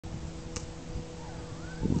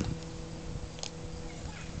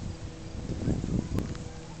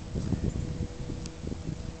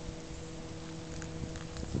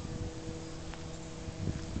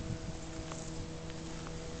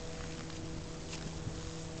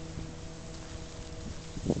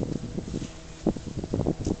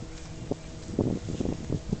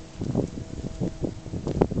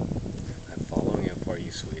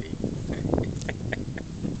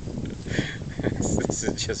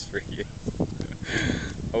This is just for you.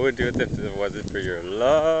 I wouldn't do it if it wasn't for your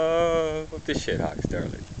love of the shithawks,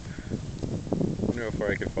 darling. I wonder how far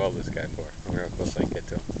I can follow this guy for. I wonder how close I can get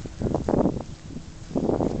to him.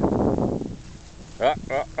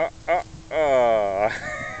 Oh.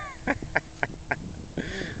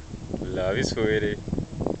 Love you, sweetie.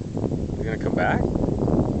 You gonna come back?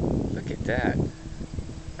 Look at that.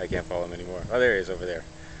 I can't follow him anymore. Oh, there he is over there.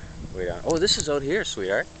 Way down. Oh, this is out here,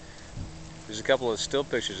 sweetheart. There's a couple of still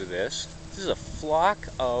pictures of this. This is a flock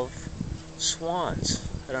of swans.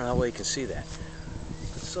 I don't know how well you can see that.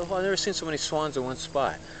 So I've never seen so many swans in one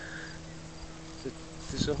spot.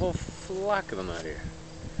 There's a whole flock of them out here.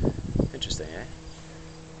 Interesting, eh?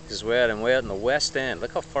 This is I'm way out in the west end.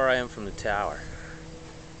 Look how far I am from the tower.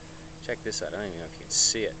 Check this out. I don't even know if you can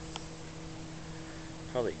see it.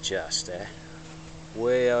 Probably just, eh?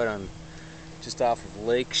 Way out on, just off of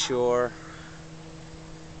Lake Shore.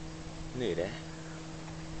 Neat, eh?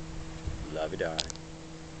 Love you, darling.